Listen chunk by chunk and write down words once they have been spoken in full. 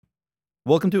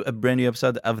Welcome to a brand new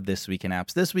episode of This Week in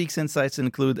Apps. This week's insights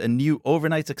include a new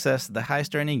overnight success, the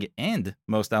highest earning and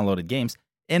most downloaded games,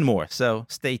 and more. So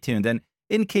stay tuned. And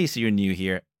in case you're new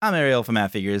here, I'm Ariel from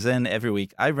App Figures, and every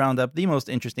week I round up the most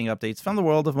interesting updates from the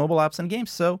world of mobile apps and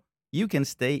games so you can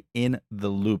stay in the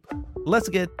loop. Let's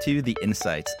get to the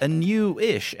insights. A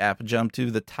new-ish app jumped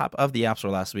to the top of the App Store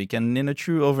last week, and in a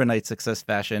true overnight success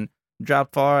fashion,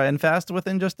 dropped far and fast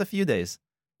within just a few days.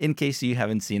 In case you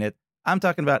haven't seen it, I'm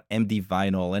talking about MD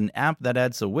Vinyl, an app that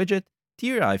adds a widget to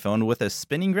your iPhone with a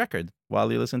spinning record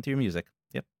while you listen to your music.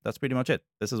 Yep, that's pretty much it.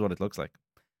 This is what it looks like.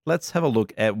 Let's have a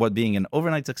look at what being an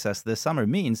overnight success this summer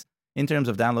means in terms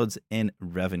of downloads and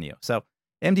revenue. So,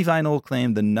 MD Vinyl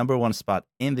claimed the number one spot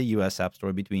in the US App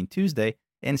Store between Tuesday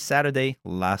and Saturday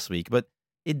last week, but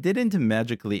it didn't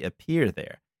magically appear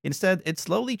there. Instead, it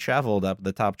slowly traveled up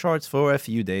the top charts for a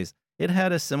few days. It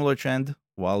had a similar trend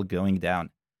while going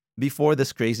down. Before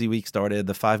this crazy week started,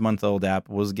 the 5-month-old app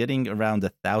was getting around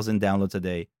 1,000 downloads a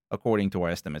day, according to our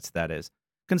estimates, that is.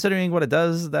 Considering what it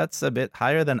does, that's a bit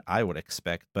higher than I would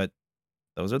expect, but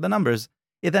those are the numbers.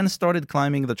 It then started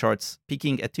climbing the charts,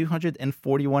 peaking at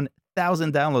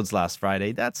 241,000 downloads last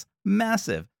Friday. That's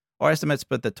massive. Our estimates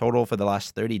put the total for the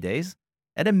last 30 days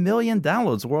at 1 million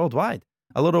downloads worldwide,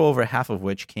 a little over half of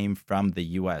which came from the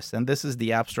US. And this is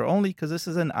the App Store only because this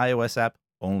is an iOS app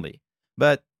only.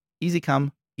 But easy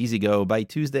come, easy go. By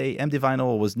Tuesday, MD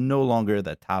Vinyl was no longer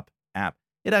the top app.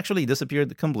 It actually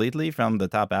disappeared completely from the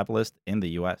top app list in the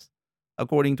US.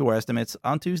 According to our estimates,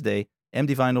 on Tuesday,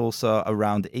 MD Vinyl saw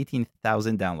around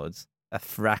 18,000 downloads, a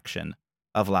fraction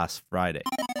of last Friday.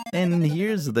 And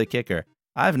here's the kicker.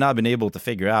 I've not been able to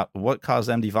figure out what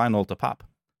caused MD Vinyl to pop.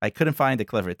 I couldn't find a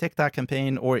clever TikTok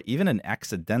campaign or even an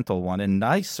accidental one, and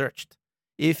I searched.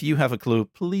 If you have a clue,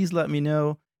 please let me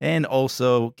know. And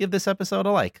also, give this episode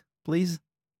a like, please.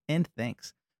 And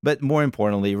thanks. But more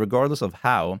importantly, regardless of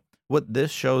how, what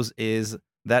this shows is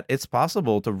that it's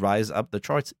possible to rise up the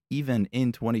charts even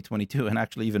in 2022, and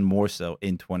actually even more so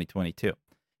in 2022.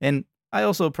 And I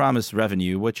also promise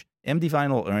revenue, which MD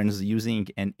Vinyl earns using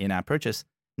an in-app purchase,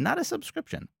 not a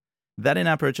subscription. That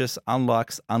in-app purchase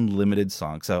unlocks unlimited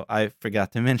songs. So I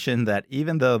forgot to mention that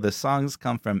even though the songs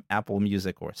come from Apple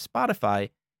Music or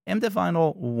Spotify, MD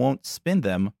Vinyl won't spin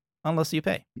them unless you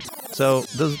pay. So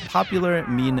does popular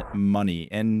mean money?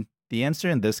 And the answer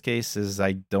in this case is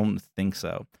I don't think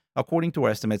so. According to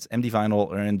our estimates, MD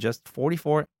Vinyl earned just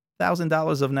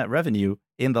 $44,000 of net revenue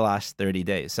in the last 30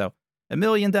 days. So 1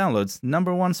 million downloads,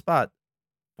 number one spot,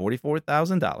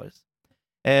 $44,000.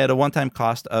 At a one-time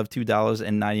cost of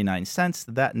 $2.99,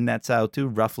 that nets out to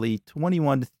roughly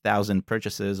 21,000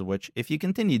 purchases, which, if you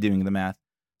continue doing the math,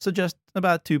 suggest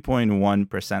about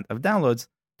 2.1% of downloads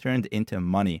turned into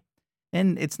money.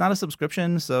 And it's not a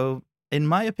subscription, so in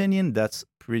my opinion, that's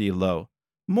pretty low.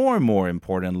 More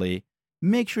importantly,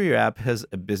 make sure your app has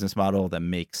a business model that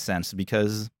makes sense,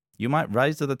 because you might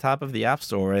rise to the top of the App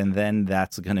Store and then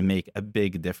that's going to make a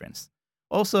big difference.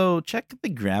 Also, check the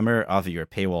grammar of your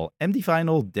paywall. MD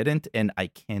Vinyl didn't, and I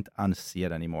can't unsee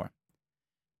it anymore.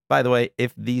 By the way,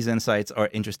 if these insights are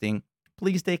interesting,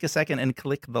 please take a second and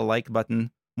click the like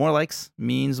button. More likes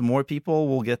means more people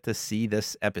will get to see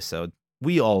this episode.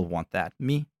 We all want that,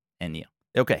 me and you.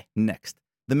 Okay, next.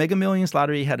 The Mega Millions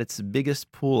lottery had its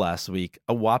biggest pool last week,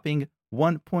 a whopping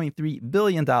 $1.3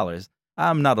 billion.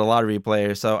 I'm not a lottery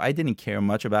player, so I didn't care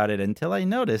much about it until I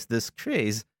noticed this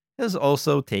craze has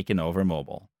also taken over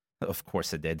mobile. Of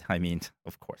course it did.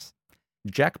 Of course.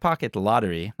 Jackpocket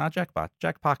Lottery, not Jackpot,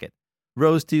 Jackpocket,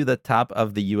 rose to the top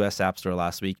of the US App Store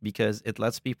last week because it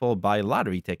lets people buy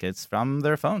lottery tickets from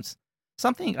their phones.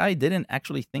 Something I didn't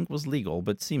actually think was legal,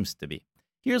 but seems to be.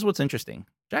 Here's what's interesting.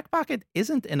 Jackpocket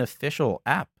isn't an official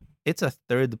app. It's a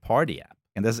third-party app.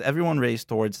 And as everyone raced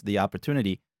towards the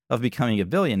opportunity of becoming a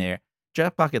billionaire,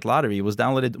 Jackpocket Lottery was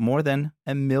downloaded more than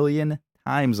 1 million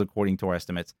times according to our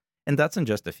estimates. And that's in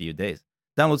just a few days.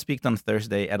 Downloads peaked on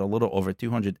Thursday at a little over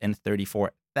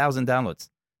 234,000 downloads,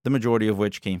 the majority of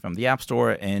which came from the App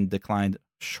Store and declined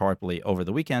sharply over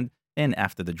the weekend and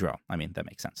after the draw. That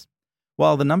makes sense.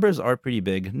 While the numbers are pretty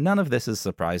big, none of this is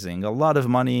surprising. A lot of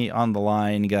money on the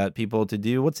line got people to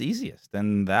do what's easiest,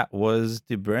 and that was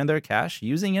to burn their cash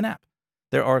using an app.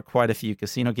 There are quite a few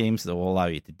casino games that will allow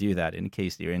you to do that in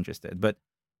case you're interested. But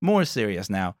more serious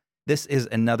now, this is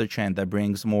another trend that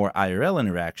brings more IRL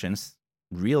interactions,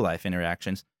 real-life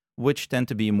interactions, which tend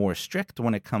to be more strict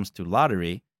when it comes to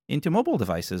lottery, into mobile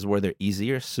devices where they're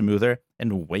easier, smoother,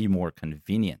 and way more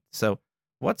convenient. So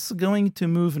what's going to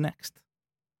move next?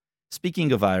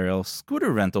 Speaking of IRL,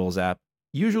 scooter rentals app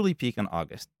usually peak in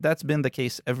August. That's been the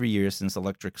case every year since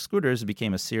electric scooters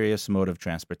became a serious mode of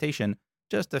transportation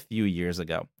just a few years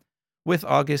ago. With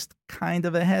August kind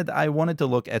of ahead, I wanted to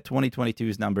look at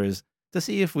 2022's numbers to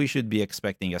see if we should be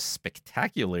expecting a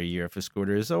spectacular year for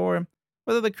scooters or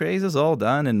whether the craze is all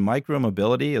done and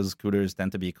micromobility, as scooters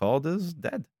tend to be called, is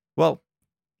dead. Well,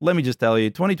 let me just tell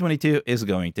you, 2022 is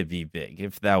going to be big,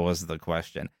 if that was the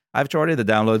question. I've charted the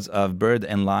downloads of Bird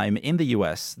and Lime in the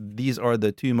US. These are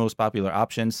the two most popular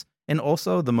options and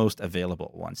also the most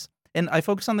available ones. And I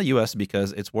focus on the US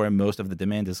because it's where most of the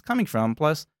demand is coming from,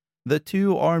 plus the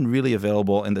two aren't really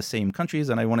available in the same countries,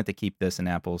 and I wanted to keep this an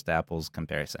apples to apples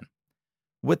comparison.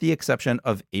 With the exception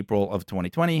of April of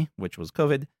 2020, which was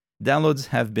COVID, downloads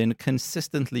have been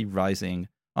consistently rising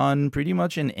on pretty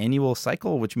much an annual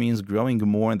cycle, which means growing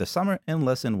more in the summer and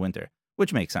less in winter,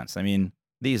 which makes sense. I mean,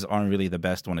 these aren't really the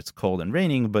best when it's cold and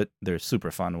raining, but they're super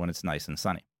fun when it's nice and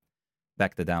sunny.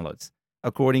 Back to downloads.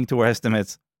 According to our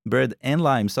estimates, Bird and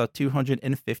Lime saw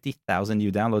 250,000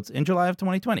 new downloads in July of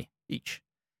 2020 each.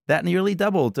 That nearly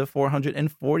doubled to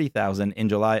 440,000 in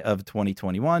July of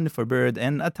 2021 for Bird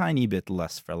and a tiny bit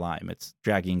less for Lime. It's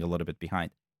dragging a little bit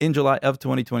behind. In July of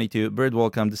 2022, Bird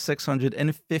welcomed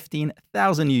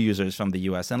 615,000 new users from the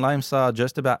US, and Lime saw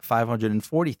just about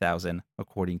 540,000,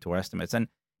 according to our estimates. And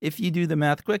if you do the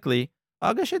math quickly,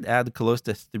 August should add close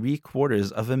to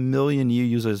 750,000 new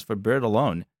users for Bird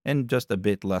alone, and just a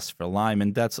bit less for Lime,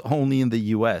 and that's only in the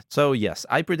US. So yes,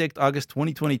 I predict August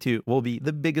 2022 will be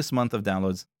the biggest month of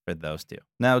downloads for those two.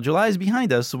 Now, July is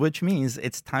behind us, which means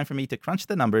it's time for me to crunch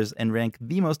the numbers and rank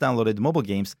the most downloaded mobile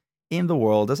games in the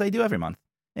world, as I do every month.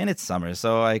 And it's summer,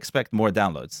 so I expect more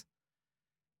downloads.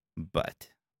 But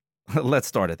let's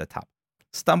start at the top.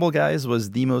 Stumble Guys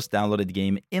was the most downloaded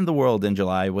game in the world in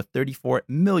July with 34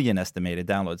 million estimated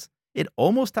downloads. It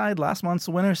almost tied last month's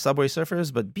winner, Subway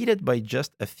Surfers, but beat it by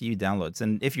just a few downloads.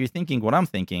 And if you're thinking what I'm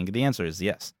thinking, the answer is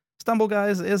yes. Stumble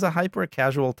Guys is a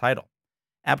hyper-casual title.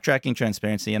 App tracking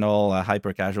transparency and all, a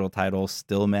hyper-casual title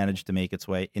still managed to make its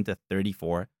way into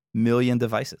 34 million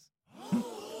devices.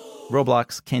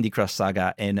 Roblox, Candy Crush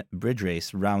Saga, and Bridge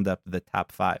Race round up the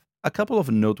top 5. A couple of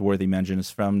noteworthy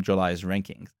mentions from July's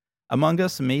rankings. Among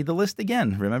Us made the list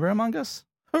again. Remember Among Us?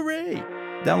 Hooray!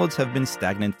 Downloads have been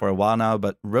stagnant for a while now,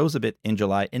 but rose a bit in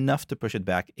July, enough to push it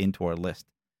back into our list.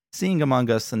 Seeing Among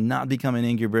Us and not becoming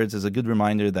Angry Birds is a good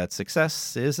reminder that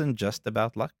success isn't just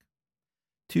about luck.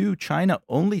 2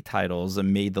 China-only titles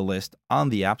made the list on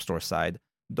the App Store side.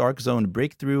 Dark Zone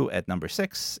Breakthrough at number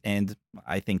 6, and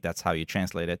I think that's how you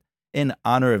translate it, In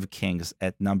Honor of Kings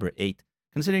at number 8.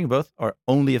 Considering both are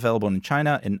only available in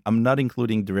China, and I'm not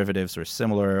including derivatives or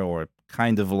similar or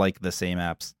kind of like the same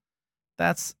apps,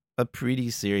 that's a pretty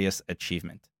serious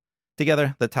achievement.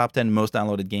 Together, the top 10 most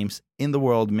downloaded games in the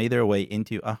world made their way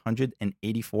into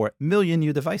 184 million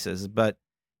new devices, but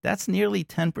that's nearly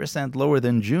 10% lower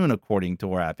than June, according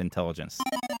to our App Intelligence.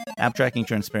 App tracking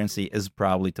transparency is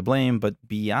probably to blame, but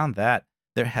beyond that,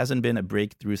 there hasn't been a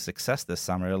breakthrough success this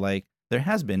summer like there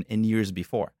has been in years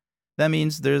before. That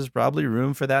means there's probably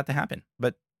room for that to happen,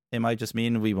 but it might just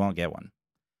mean we won't get one.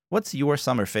 What's your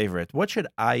summer favorite? What should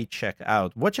I check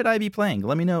out? What should I be playing?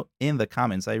 Let me know in the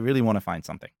comments. I really want to find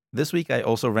something. This week, I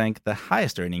also ranked the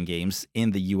highest earning games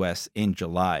in the US in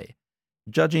July.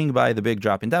 Judging by the big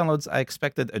drop in downloads, I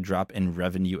expected a drop in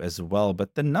revenue as well,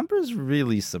 but the numbers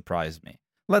really surprised me.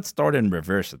 Let's start in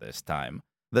reverse this time.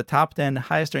 The top 10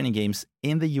 highest earning games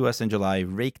in the US in July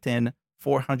raked in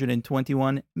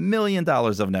 $421 million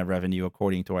of net revenue,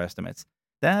 according to our estimates.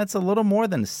 That's a little more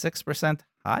than 6%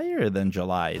 higher than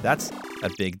July. That's a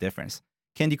big difference.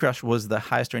 Candy Crush was the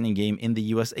highest earning game in the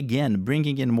US again,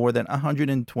 bringing in more than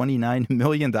 $129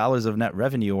 million of net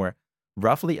revenue, or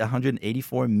roughly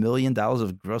 $184 million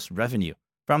of gross revenue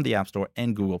from the App Store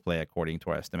and Google Play, according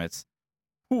to our estimates.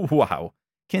 Wow.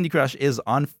 Candy Crush is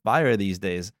on fire these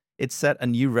days. It set a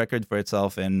new record for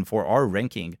itself and for our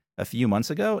ranking a few months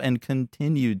ago and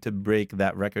continued to break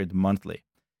that record monthly.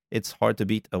 It's hard to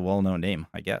beat a well-known name,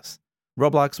 I guess.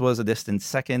 Roblox was a distant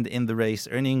second in the race,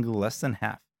 earning less than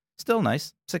half. Still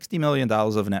nice, $60 million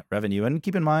of net revenue, and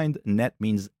keep in mind, net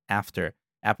means after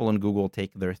Apple and Google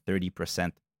take their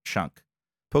 30% chunk.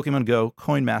 Pokemon Go,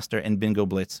 Coin Master, and Bingo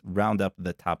Blitz round up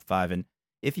the top 5, and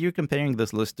if you're comparing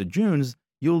this list to June's,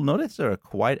 you'll notice there are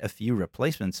quite a few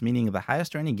replacements, meaning the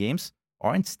highest earning games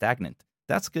aren't stagnant.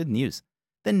 That's good news.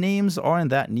 The names aren't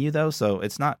that new though, so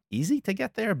it's not easy to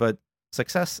get there, but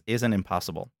success isn't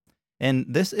impossible. And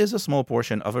this is a small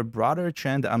portion of a broader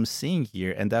trend I'm seeing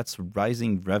here, and that's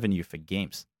rising revenue for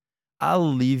games. I'll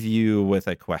leave you with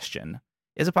a question.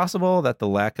 Is it possible that the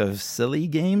lack of silly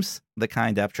games, the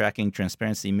kind app tracking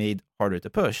transparency made harder to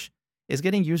push, is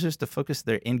getting users to focus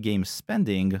their in-game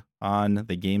spending on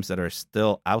the games that are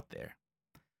still out there?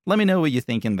 Let me know what you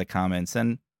think in the comments,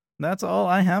 and that's all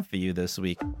I have for you this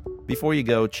week. Before you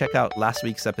go, check out last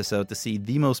week's episode to see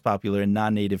the most popular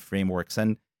non-native frameworks.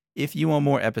 And if you want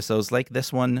more episodes like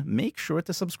this one, make sure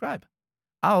to subscribe.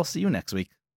 I'll see you next week.